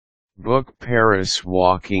Book Paris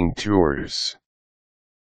walking tours.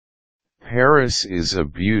 Paris is a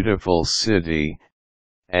beautiful city,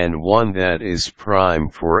 and one that is prime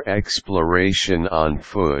for exploration on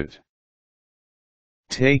foot.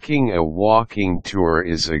 Taking a walking tour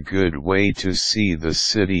is a good way to see the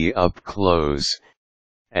city up close,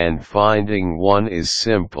 and finding one is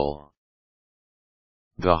simple.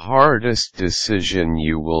 The hardest decision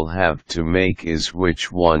you will have to make is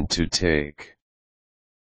which one to take.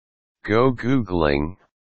 Go Googling.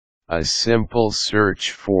 A simple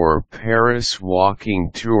search for Paris walking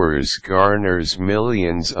tours garners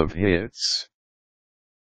millions of hits.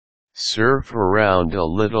 Surf around a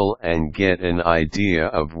little and get an idea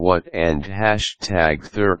of what and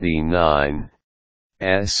 #39s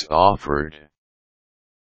offered.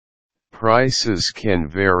 Prices can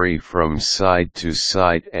vary from site to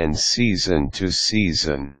site and season to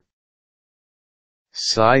season.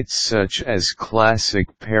 Sites such as Classic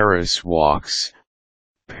Paris Walks,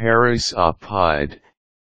 Paris Apide,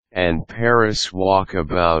 and Paris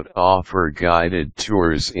Walkabout offer guided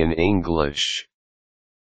tours in English.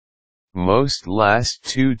 Most last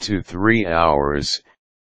 2 to 3 hours,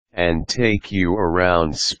 and take you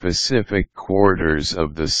around specific quarters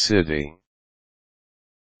of the city.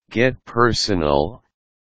 Get personal,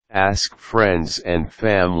 ask friends and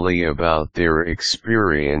family about their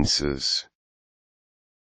experiences.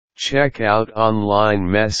 Check out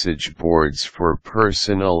online message boards for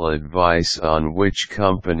personal advice on which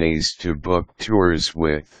companies to book tours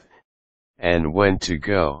with, and when to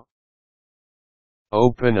go.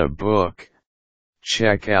 Open a book,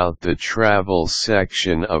 check out the travel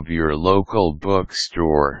section of your local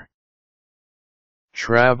bookstore.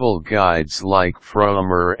 Travel guides like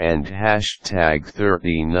Frommer and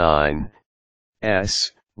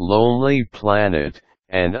 #39s, Lonely Planet,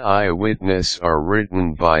 and Eyewitness are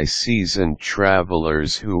written by seasoned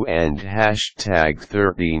travelers who and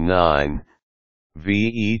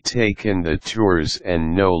 #39ve taken the tours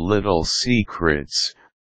and know little secrets,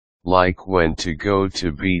 like when to go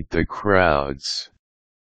to beat the crowds.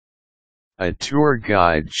 A tour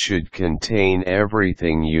guide should contain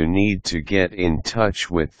everything you need to get in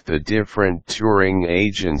touch with the different touring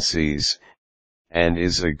agencies, and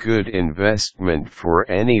is a good investment for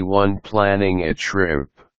anyone planning a trip.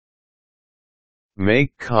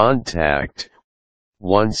 Make contact,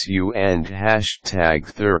 once you and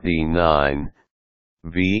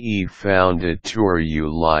 #39ve found a tour you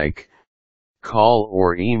like, call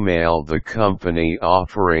or email the company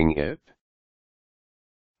offering it.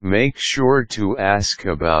 Make sure to ask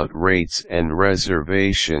about rates and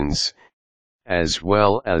reservations, as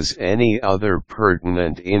well as any other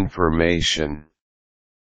pertinent information.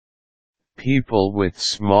 People with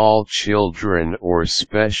small children or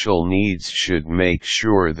special needs should make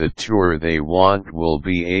sure the tour they want will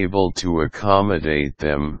be able to accommodate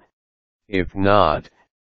them. If not,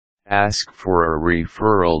 ask for a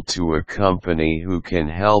referral to a company who can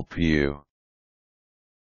help you.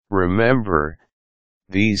 Remember,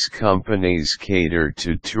 these companies cater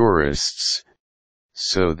to tourists,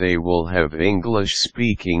 so they will have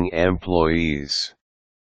English-speaking employees.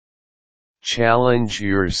 Challenge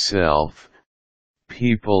yourself.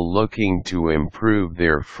 People looking to improve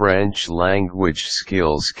their French language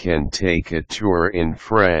skills can take a tour in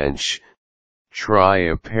French. Try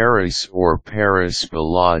a Paris or Paris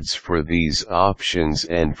Balades for these options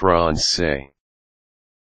en français.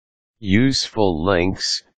 Useful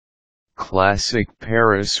links: Classic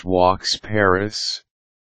Paris Walks Paris,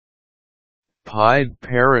 Pied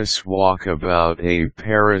Paris Walkabout, a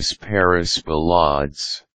Paris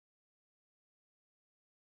Balades.